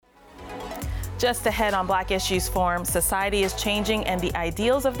Just ahead on Black Issues Forum, society is changing and the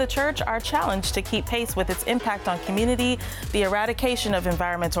ideals of the church are challenged to keep pace with its impact on community, the eradication of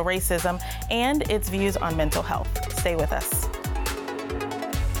environmental racism, and its views on mental health. Stay with us.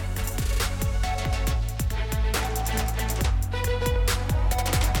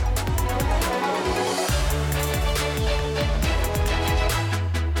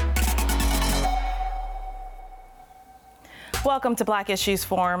 Welcome to Black Issues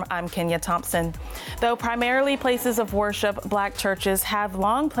Forum. I'm Kenya Thompson. Though primarily places of worship, Black churches have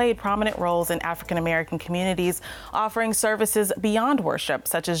long played prominent roles in African American communities, offering services beyond worship,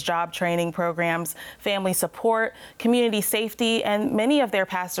 such as job training programs, family support, community safety, and many of their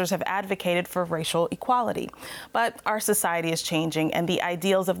pastors have advocated for racial equality. But our society is changing, and the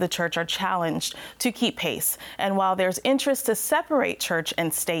ideals of the church are challenged to keep pace. And while there's interest to separate church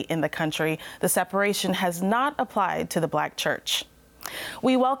and state in the country, the separation has not applied to the Black church.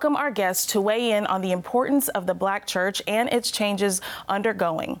 We welcome our guests to weigh in on the importance of the Black church and its changes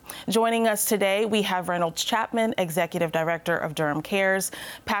undergoing. Joining us today, we have Reynolds Chapman, Executive Director of Durham Cares,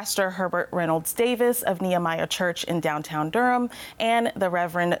 Pastor Herbert Reynolds Davis of Nehemiah Church in downtown Durham, and the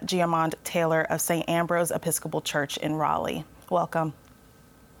Reverend Giamond Taylor of St. Ambrose Episcopal Church in Raleigh. Welcome.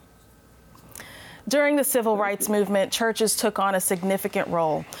 During the civil rights movement, churches took on a significant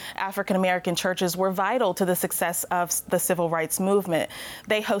role. African American churches were vital to the success of the civil rights movement.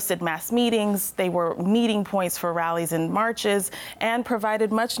 They hosted mass meetings, they were meeting points for rallies and marches, and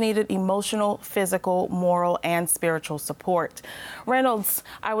provided much needed emotional, physical, moral, and spiritual support. Reynolds,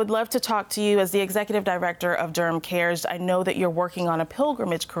 I would love to talk to you as the Executive Director of Durham Cares. I know that you're working on a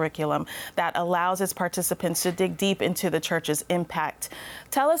pilgrimage curriculum that allows its participants to dig deep into the church's impact.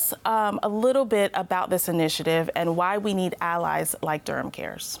 Tell us a little bit about this initiative and why we need allies like Durham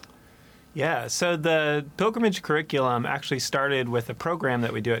Cares. Yeah, so the pilgrimage curriculum actually started with a program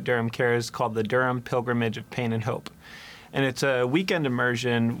that we do at Durham Cares called the Durham Pilgrimage of Pain and Hope. And it's a weekend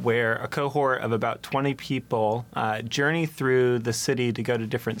immersion where a cohort of about 20 people journey through the city to go to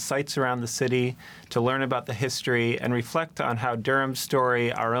different sites around the city to learn about the history and reflect on how Durham's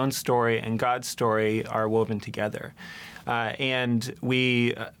story, our own story, and God's story are woven together. And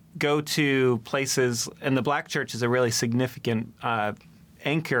we go to places, and the Black church is a really significant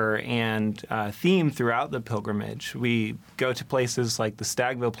anchor and theme throughout the pilgrimage. We go to places like the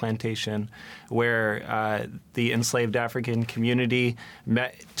Stagville Plantation, where the enslaved African community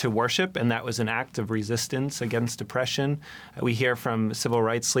met to worship, and that was an act of resistance against oppression. We hear from civil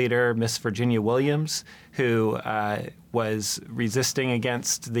rights leader Miss Virginia Williams, who was resisting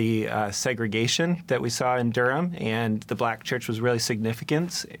against the segregation that we saw in Durham, and the Black church was really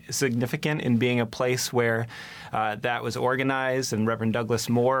significant in being a place where that was organized, and Reverend Douglas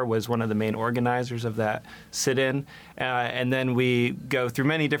Moore was one of the main organizers of that sit-in. And then we go through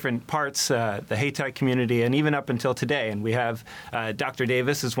many different parts, the Hayti community, and even up until today. And we have Dr.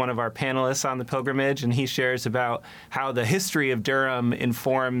 Davis is one of our panelists on the pilgrimage, and he shares about how the history of Durham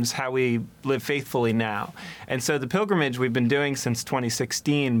informs how we live faithfully now. And so the pilgrimage we've been doing since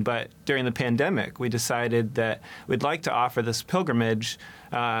 2016, but during the pandemic, we decided that we'd like to offer this pilgrimage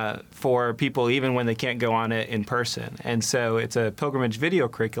for people even when they can't go on it in person. And so it's a pilgrimage video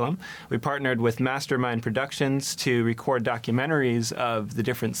curriculum. We partnered with Mastermind Productions to record documentaries of the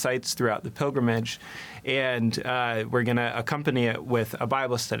different sites throughout the pilgrimage. And we're going to accompany it with a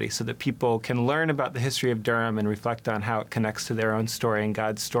Bible study so that people can learn about the history of Durham and reflect on how it connects to their own story and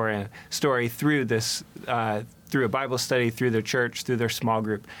God's story through this through a Bible study, through their church, through their small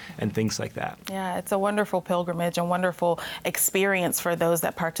group, and things like that. Yeah, it's a wonderful pilgrimage and wonderful experience for those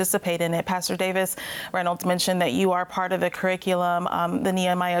that participate in it. Pastor Davis Reynolds mentioned that you are part of the curriculum. The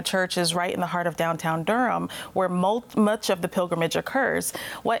Nehemiah Church is right in the heart of downtown Durham, where much of the pilgrimage occurs.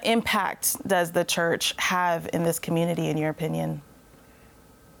 What impact does the church have in this community, in your opinion?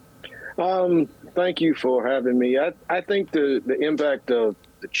 Thank you for having me. I think the impact of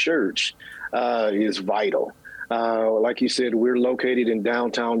the church is vital. Like you said, we're located in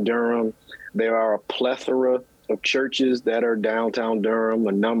downtown Durham. There are a plethora of churches that are downtown Durham,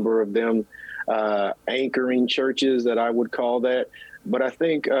 a number of them anchoring churches that I would call that. But I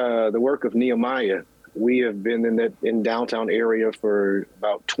think the work of Nehemiah, we have been in downtown area for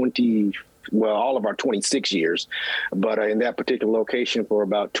about all of our 26 years, but in that particular location for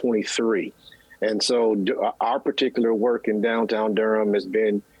about 23. And so our particular work in downtown Durham has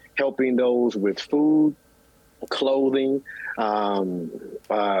been helping those with food, clothing.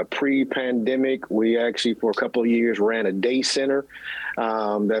 Pre-pandemic, we actually for a couple of years ran a day center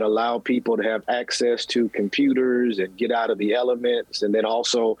that allowed people to have access to computers and get out of the elements. And then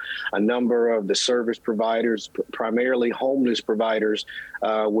also a number of the service providers, primarily homeless providers,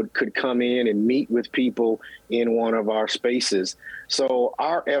 could come in and meet with people in one of our spaces. So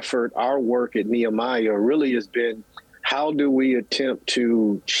our effort, our work at Nehemiah really has been, how do we attempt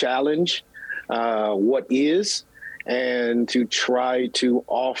to challenge what is, and to try to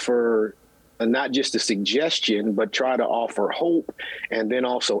offer not just a suggestion, but try to offer hope and then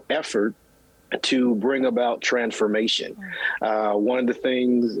also effort to bring about transformation. One of the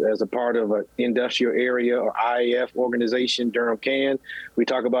things as a part of an industrial area or IAF organization, Durham Can, we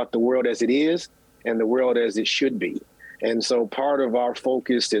talk about the world as it is and the world as it should be. And so part of our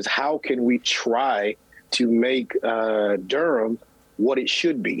focus is how can we try to make Durham what it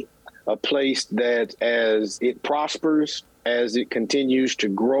should be, a place that as it prospers, as it continues to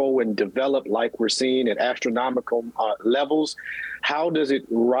grow and develop like we're seeing at astronomical levels, how does it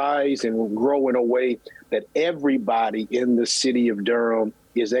rise and grow in a way that everybody in the city of Durham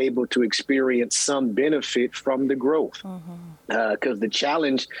is able to experience some benefit from the growth? Because the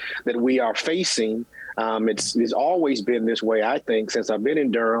challenge that we are facing, it's always been this way, I think, since I've been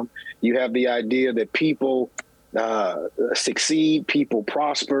in Durham. You have the idea that people succeed, people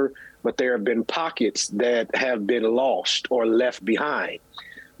prosper, but there have been pockets that have been lost or left behind.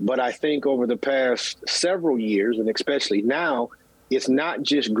 But I think over the past several years, and especially now, it's not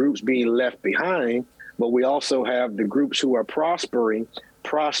just groups being left behind, but we also have the groups who are prospering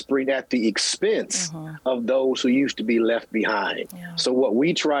at the expense of those who used to be left behind. So what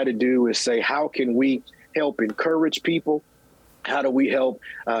we try to do is say, how can we help encourage people? How do we help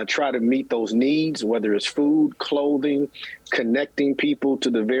try to meet those needs, whether it's food, clothing, connecting people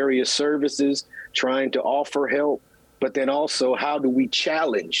to the various services, trying to offer help, but then also how do we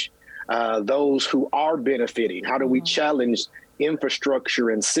challenge those who are benefiting? How do we challenge infrastructure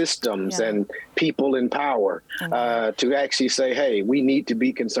and systems and people in power to actually say, hey, we need to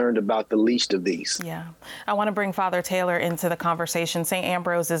be concerned about the least of these. Yeah. I want to bring Father Taylor into the conversation. St.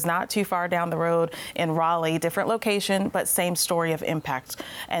 Ambrose is not too far down the road in Raleigh, different location, but same story of impact.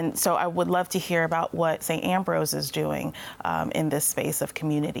 And so I would love to hear about what St. Ambrose is doing in this space of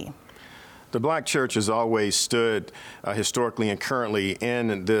community. The Black Church has always stood historically and currently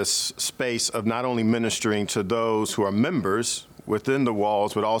in this space of not only ministering to those who are members within the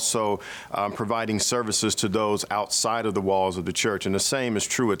walls, but also providing services to those outside of the walls of the church. And the same is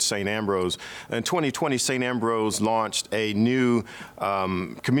true at St. Ambrose. In 2020, St. Ambrose launched a new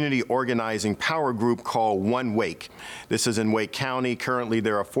community organizing power group called One Wake. This is in Wake County. Currently,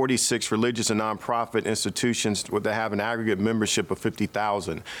 there are 46 religious and nonprofit institutions that have an aggregate membership of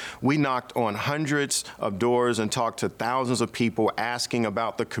 50,000. We knocked on hundreds of doors and talked to thousands of people asking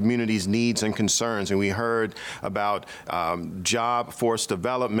about the community's needs and concerns. And we heard about job force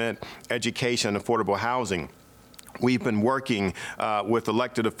development, education, and affordable housing. We've been working with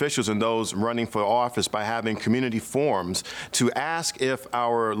elected officials and those running for office by having community forums to ask if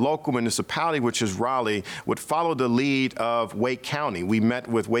our local municipality, which is Raleigh, would follow the lead of Wake County. We met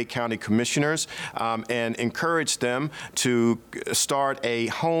with Wake County commissioners and encouraged them to start a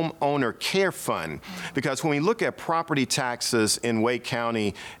homeowner care fund. Because when we look at property taxes in Wake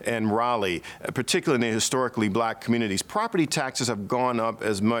County and Raleigh, particularly in the historically Black communities, property taxes have gone up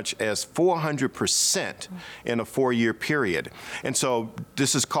as much as 400% in a 4-year period. And so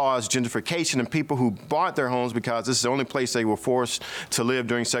this has caused gentrification, and people who bought their homes because this is the only place they were forced to live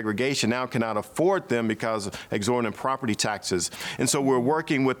during segregation now cannot afford them because of exorbitant property taxes. And so we're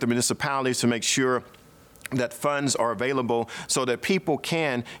working with the municipalities to make sure that funds are available so that people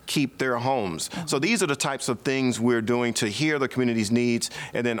can keep their homes. So these are the types of things we're doing to hear the community's needs,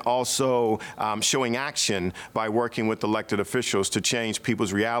 and then also showing action by working with elected officials to change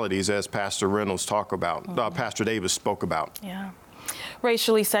people's realities, as Pastor Reynolds Pastor Davis spoke about. Yeah.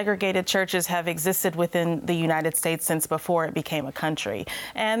 Racially segregated churches have existed within the United States since before it became a country,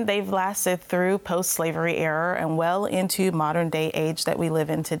 and they've lasted through post-slavery era and well into modern day age that we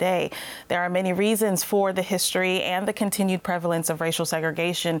live in today. There are many reasons for the history and the continued prevalence of racial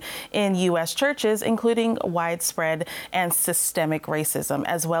segregation in U.S. churches, including widespread and systemic racism,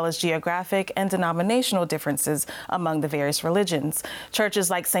 as well as geographic and denominational differences among the various religions. Churches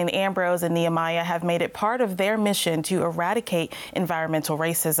like St. Ambrose and Nehemiah have made it part of their mission to eradicate environmental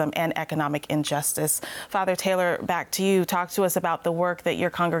racism and economic injustice. Father Taylor, back to you. Talk to us about the work that your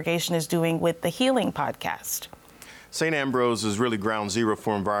congregation is doing with the Healing Podcast. St. Ambrose is really ground zero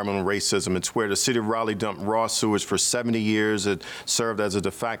for environmental racism. It's where the city of Raleigh dumped raw sewage for 70 years. It served as a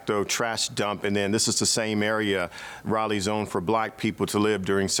de facto trash dump. And then this is the same area Raleigh zoned for black people to live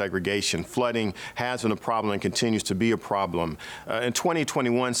during segregation. Flooding has been a problem and continues to be a problem. In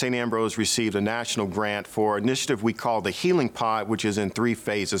 2021, St. Ambrose received a national grant for an initiative we call the Healing Pod, which is in 3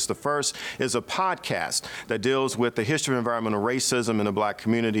 phases. The first is a podcast that deals with the history of environmental racism in the black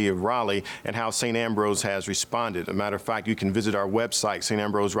community of Raleigh and how St. Ambrose has responded. Matter of fact, you can visit our website,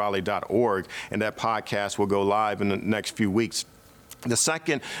 stambrose.org, and that podcast will go live in the next few weeks. The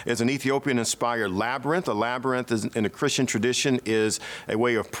second is an Ethiopian-inspired labyrinth. A labyrinth is, in the Christian tradition, is a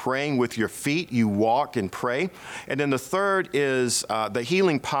way of praying with your feet. You walk and pray. And then the third is the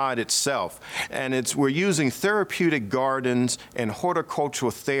Healing Pod itself. And we're using therapeutic gardens and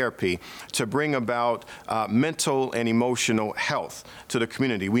horticultural therapy to bring about mental and emotional health to the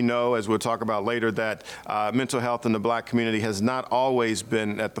community. We know, as we'll talk about later, that mental health in the black community has not always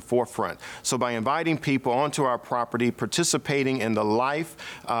been at the forefront. So by inviting people onto our property, participating in the life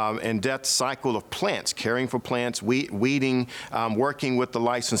and death cycle of plants, caring for plants, weeding, working with the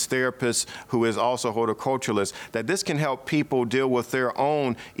licensed therapist who is also a horticulturalist, that this can help people deal with their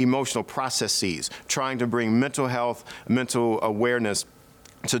own emotional processes, trying to bring mental health, mental awareness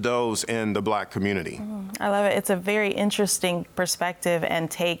to those in the black community. I love it. It's a very interesting perspective and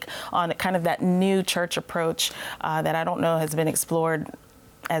take on kind of that new church approach that I don't know has been explored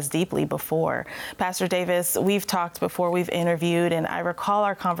as deeply before. Pastor Davis, we've talked before, we've interviewed, and I recall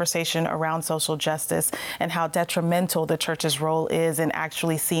our conversation around social justice and how detrimental the church's role is in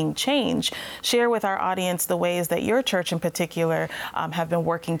actually seeing change. Share with our audience the ways that your church in particular have been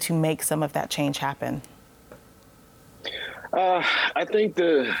working to make some of that change happen. I think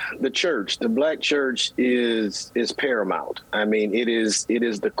the church, the black church, is paramount. I mean, it is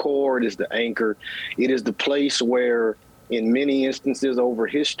the core, it is the anchor, it is the place where, in many instances over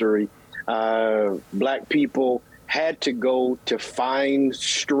history, black people had to go to find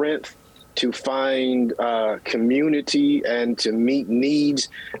strength, to find community, and to meet needs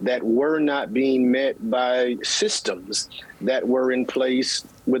that were not being met by systems that were in place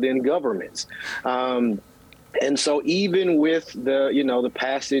within governments. And so even with the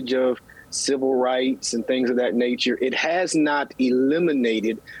passage of civil rights and things of that nature, it has not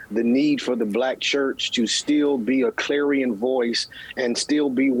eliminated the need for the black church to still be a clarion voice and still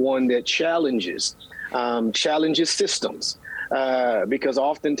be one that challenges systems. Because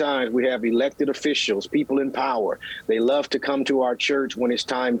oftentimes we have elected officials, people in power. They love to come to our church when it's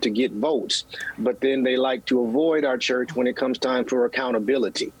time to get votes, but then they like to avoid our church when it comes time for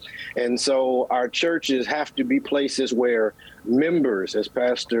accountability. And so our churches have to be places where members, as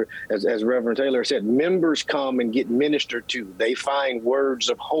Reverend Taylor said, members come and get ministered to. They find words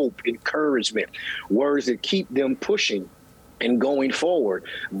of hope, encouragement, words that keep them pushing and going forward.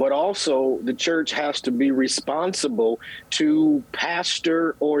 But also the church has to be responsible to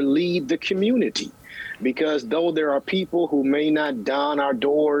pastor or lead the community. Because though there are people who may not don our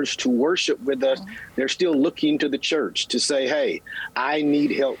doors to worship with us, they're still looking to the church to say, hey, I need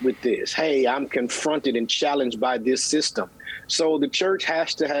help with this. Hey, I'm confronted and challenged by this system. So the church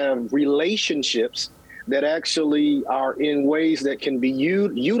has to have relationships that actually are in ways that can be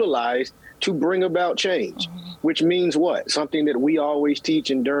utilized to bring about change, which means what? Something that we always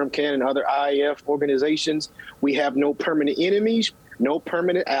teach in Durham Can and other IAF organizations. We have no permanent enemies, no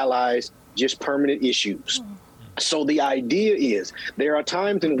permanent allies, just permanent issues. So the idea is there are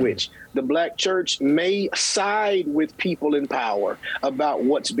times in which the black church may side with people in power about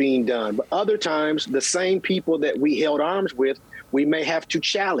what's being done, but other times the same people that we held arms with, we may have to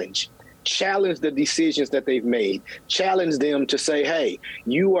challenge the decisions that they've made, challenge them to say, hey,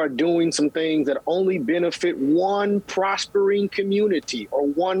 you are doing some things that only benefit one prospering community or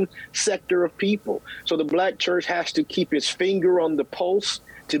one sector of people. So the black church has to keep its finger on the pulse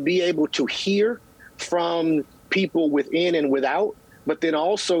to be able to hear from people within and without, but then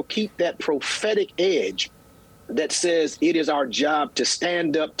also keep that prophetic edge that says it is our job to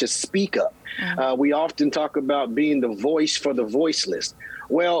stand up, to speak up. We often talk about being the voice for the voiceless.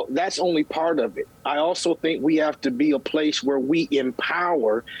 Well, that's only part of it. I also think we have to be a place where we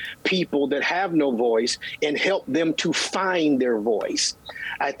empower people that have no voice and help them to find their voice.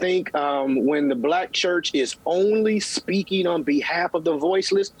 I think when the black church is only speaking on behalf of the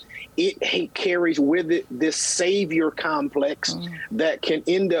voiceless, it carries with it this savior complex that can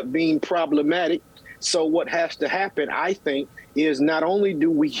end up being problematic. So what has to happen, I think, is not only do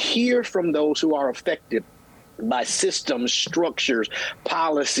we hear from those who are affected by systems, structures,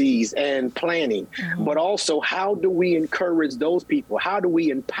 policies, and planning. But also, how do we encourage those people? How do we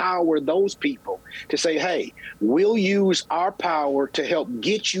empower those people to say, hey, we'll use our power to help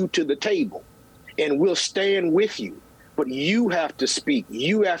get you to the table, and we'll stand with you. But you have to speak.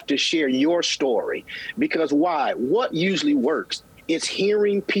 You have to share your story. Because why? What usually works? It's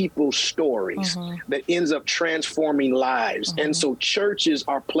hearing people's stories that ends up transforming lives. And so churches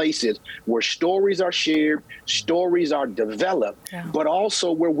are places where stories are shared, stories are developed, but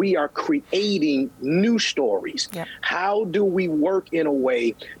also where we are creating new stories. How do we work in a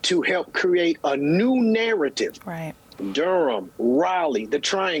way to help create a new narrative? Right. Durham, Raleigh, the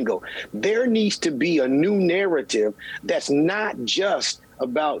Triangle. There needs to be a new narrative that's not just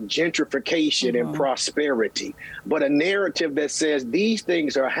about gentrification and prosperity, but a narrative that says these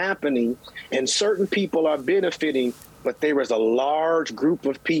things are happening and certain people are benefiting, but there is a large group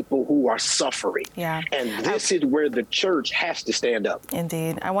of people who are suffering. And this is where the church has to stand up.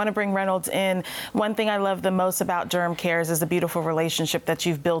 Indeed. I want to bring Reynolds in. One thing I love the most about Durham Cares is the beautiful relationship that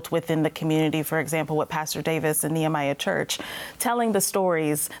you've built within the community. For example, with Pastor Davis and Nehemiah Church, telling the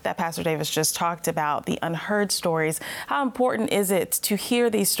stories that Pastor Davis just talked about, the unheard stories. How important is it to hear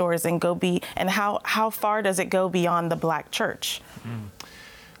these stories and how far does it go beyond the Black church?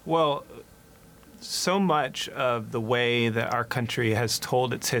 Well, so much of the way that our country has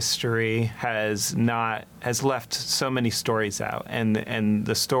told its history has left so many stories out, and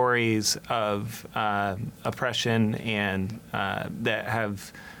the stories of oppression and that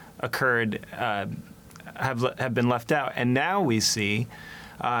have occurred have been left out, and now we see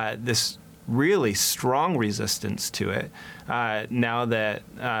this really strong resistance to it. Now that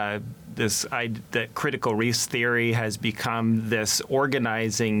that critical race theory has become this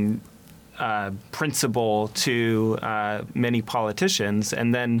organizing principle to many politicians.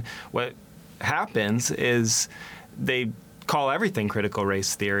 And then what happens is they call everything critical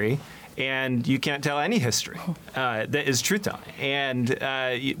race theory, and you can't tell any history that is truth-telling. And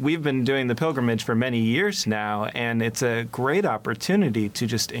we've been doing the pilgrimage for many years now, and it's a great opportunity to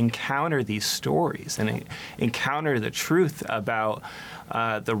just encounter these stories and encounter the truth about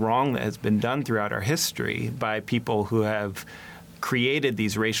the wrong that has been done throughout our history by people who have created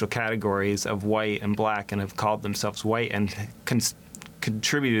these racial categories of white and black and have called themselves white and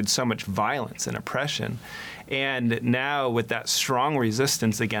contributed so much violence and oppression. And now with that strong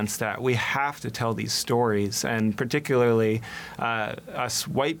resistance against that, we have to tell these stories. And particularly us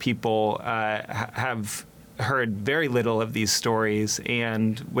white people have heard very little of these stories,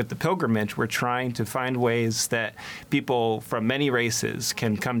 and with the pilgrimage, we're trying to find ways that people from many races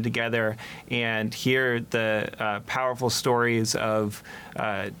can come together and hear the powerful stories of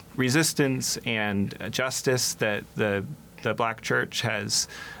resistance and justice that the Black church has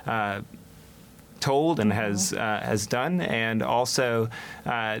told and has done, and also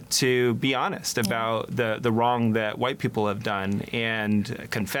to be honest about the wrong that white people have done and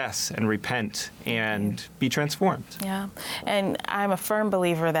confess and repent and be transformed. Yeah, and I'm a firm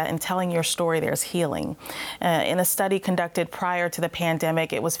believer that in telling your story, there's healing. In a study conducted prior to the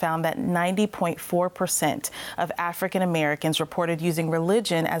pandemic, it was found that 90.4% of African Americans reported using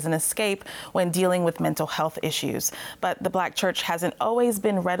religion as an escape when dealing with mental health issues. But the Black church hasn't always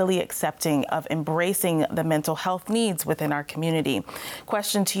been readily accepting of embracing the mental health needs within our community.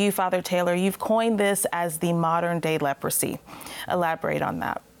 Question to you, Father Taylor, you've coined this as the modern day leprosy. Elaborate on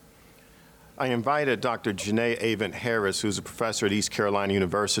that. I invited Dr. Janae Avent Harris, who's a professor at East Carolina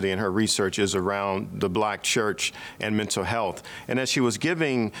University, and her research is around the Black church and mental health. And as she was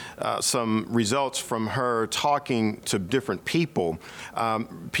giving some results from her talking to different people,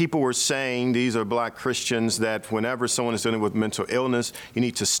 people were saying, these are Black Christians, that whenever someone is dealing with mental illness, you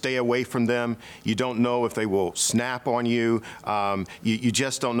need to stay away from them. You don't know if they will snap on you. You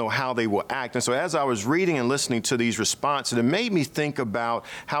just don't know how they will act. And so as I was reading and listening to these responses, it made me think about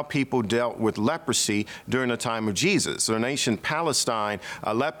how people dealt with leprosy during the time of Jesus. So in ancient Palestine,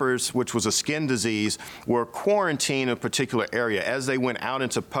 lepers, which was a skin disease, were quarantined in a particular area. As they went out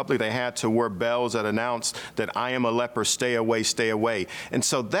into public, they had to wear bells that announced that I am a leper, stay away, stay away. And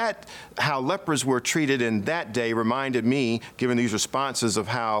so that, how lepers were treated in that day reminded me, given these responses, of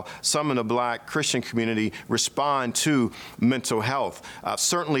how some in the Black Christian community respond to mental health.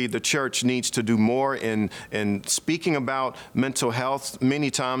 Certainly the church needs to do more in speaking about mental health.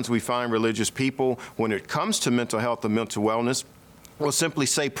 Many times we find religious people, when it comes to mental health and mental wellness, will simply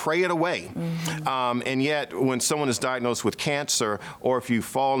say, pray it away. And yet, when someone is diagnosed with cancer, or if you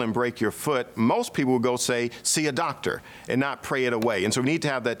fall and break your foot, most people will go say, see a doctor, and not pray it away. And so we need to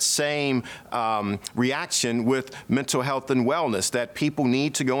have that same reaction with mental health and wellness, that people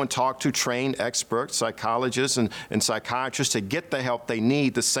need to go and talk to trained experts, psychologists and psychiatrists, to get the help they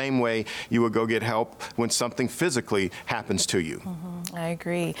need, the same way you would go get help when something physically happens to you. I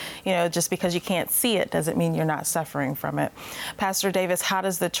agree. You know, just because you can't see it doesn't mean you're not suffering from it. Pastor Davis, how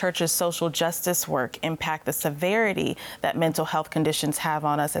does the church's social justice work impact the severity that mental health conditions have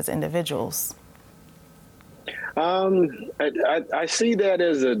on us as individuals? I see that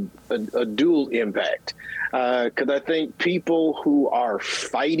as a dual impact, because I think people who are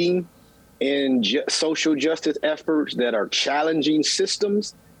fighting in social justice efforts that are challenging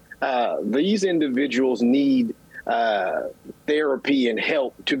systems, these individuals need therapy and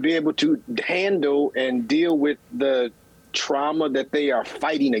help to be able to handle and deal with the trauma that they are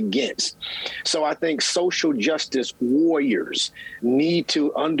fighting against. So I think social justice warriors need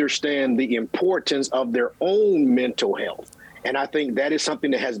to understand the importance of their own mental health. And I think that is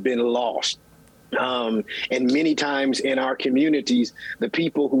something that has been lost. And many times in our communities, the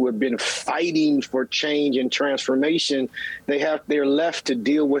people who have been fighting for change and transformation, they're left to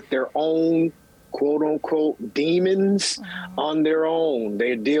deal with their own quote unquote demons on their own.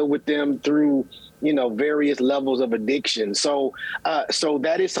 They deal with them through, various levels of addiction. So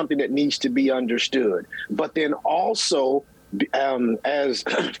that is something that needs to be understood. But then also, as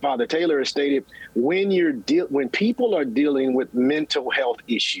Father Taylor has stated, when people are dealing with mental health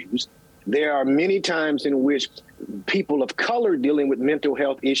issues, there are many times in which people of color dealing with mental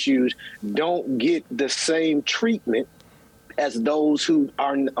health issues don't get the same treatment as those who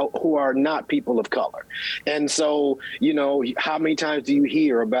are not people of color. And so, how many times do you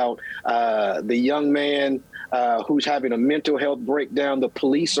hear about the young man who's having a mental health breakdown? The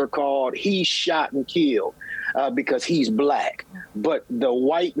police are called, he's shot and killed because he's black. But the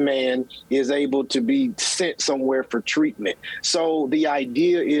white man is able to be sent somewhere for treatment. So the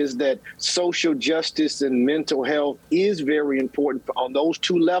idea is that social justice and mental health is very important on those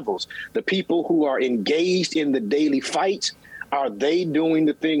two levels. The people who are engaged in the daily fights, are they doing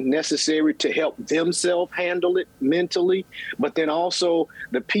the thing necessary to help themselves handle it mentally? But then also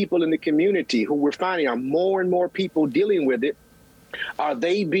the people in the community who we're finding are more and more people dealing with it. Are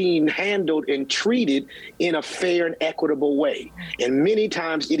they being handled and treated in a fair and equitable way? And many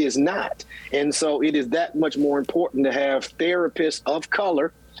times it is not. And so it is that much more important to have therapists of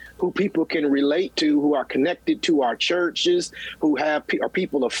color who people can relate to, who are connected to our churches, who are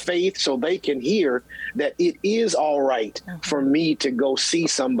people of faith, so they can hear that it is all right for me to go see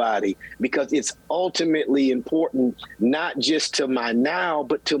somebody, because it's ultimately important, not just to my now,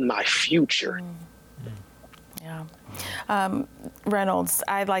 but to my future. Yeah. Reynolds,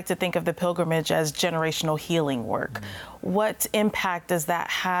 I'd like to think of the pilgrimage as generational healing work. What impact does that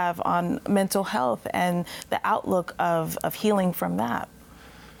have on mental health and the outlook of healing from that?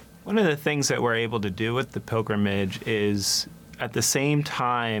 One of the things that we're able to do with the pilgrimage is at the same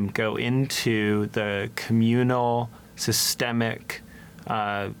time go into the communal, systemic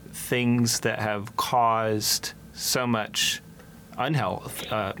things that have caused so much unhealth,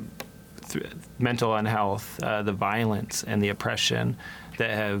 mental unhealth, the violence and the oppression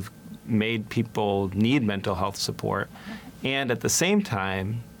that have made people need mental health support. And at the same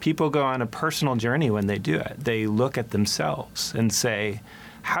time, people go on a personal journey when they do it. They look at themselves and say,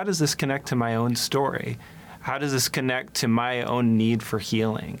 how does this connect to my own story? How does this connect to my own need for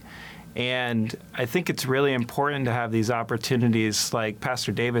healing? And I think it's really important to have these opportunities, like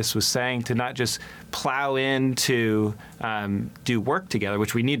Pastor Davis was saying, to not just plow in to do work together,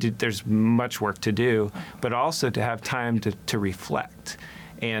 which we need to, there's much work to do, but also to have time to reflect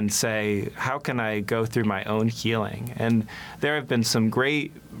and say, how can I go through my own healing? And there have been some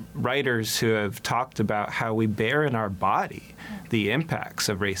great writers who have talked about how we bear in our body the impacts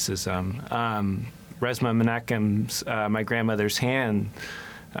of racism. Resmaa Menakem's My Grandmother's Hands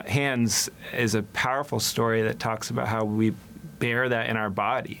is a powerful story that talks about how we bear that in our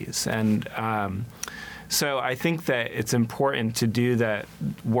bodies. And so I think that it's important to do that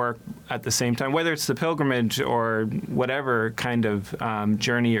work at the same time, whether it's the pilgrimage or whatever kind of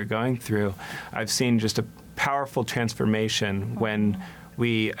journey you're going through. I've seen just a powerful transformation when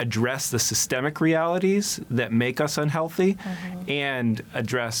we address the systemic realities that make us unhealthy and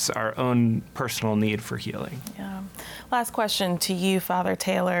address our own personal need for healing. Yeah. Last question to you, Father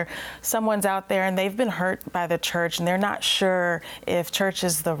Taylor. Someone's out there and they've been hurt by the church and they're not sure if church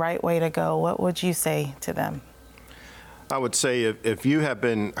is the right way to go. What would you say to them? I would say if you have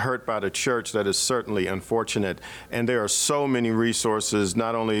been hurt by the church, that is certainly unfortunate. And there are so many resources,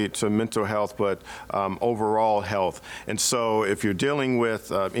 not only to mental health, but overall health. And so if you're dealing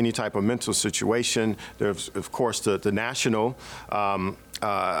with any type of mental situation, there's, of course, the National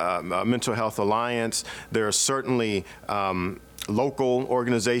Mental Health Alliance. There are certainly local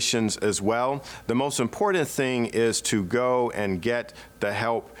organizations as well. The most important thing is to go and get the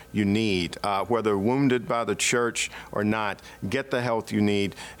help you need, whether wounded by the church or not. Get the help you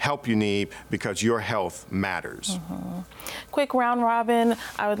need, because your health matters. Quick round robin.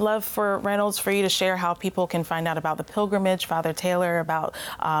 I would love for Reynolds for you to share how people can find out about the pilgrimage, Father Taylor, about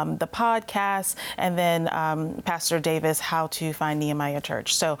the podcast, and then Pastor Davis, how to find Nehemiah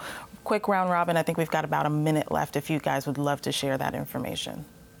Church. So quick round robin. I think we've got about a minute left if you guys would love to share that information.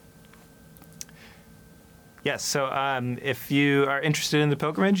 Yes, so if you are interested in the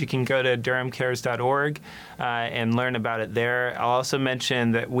pilgrimage, you can go to durhamcares.org and learn about it there. I'll also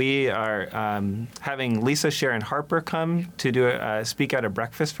mention that we are having Lisa Sharon Harper come to do speak at a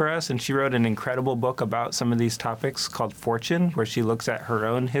breakfast for us, and she wrote an incredible book about some of these topics called Fortune, where she looks at her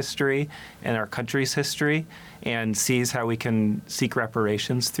own history and our country's history and sees how we can seek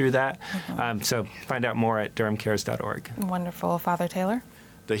reparations through that. So find out more at durhamcares.org. Wonderful. Father Taylor?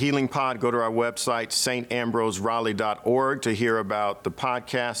 The Healing Pod, go to our website, StAmbroseRaleigh.org, to hear about the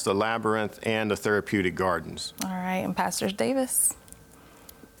podcast, the Labyrinth, and the Therapeutic Gardens. All right. And Pastor Davis?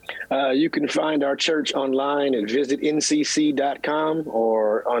 You can find our church online at visitncc.com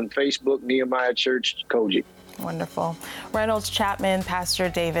or on Facebook, Nehemiah Church, Koji. Wonderful. Reynolds Chapman, Pastor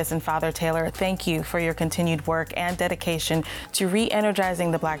Davis, and Father Taylor, thank you for your continued work and dedication to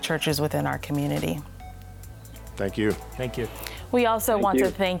re-energizing the Black churches within our community. Thank you. Thank you. We also want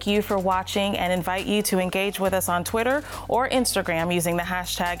to thank you for watching and invite you to engage with us on Twitter or Instagram using the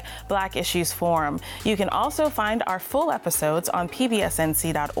hashtag Black Issues Forum. You can also find our full episodes on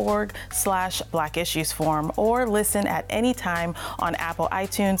pbsnc.org/Black Issues Forum or listen at any time on Apple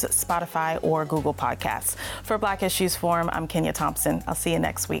iTunes, Spotify, or Google Podcasts. For Black Issues Forum, I'm Kenya Thompson. I'll see you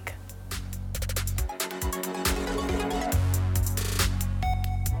next week.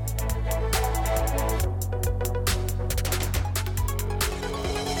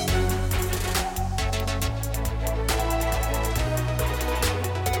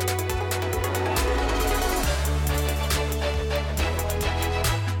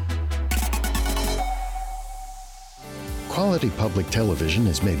 Quality Public Television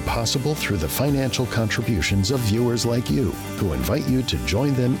is made possible through the financial contributions of viewers like you, who invite you to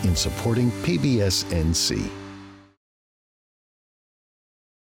join them in supporting PBSNC.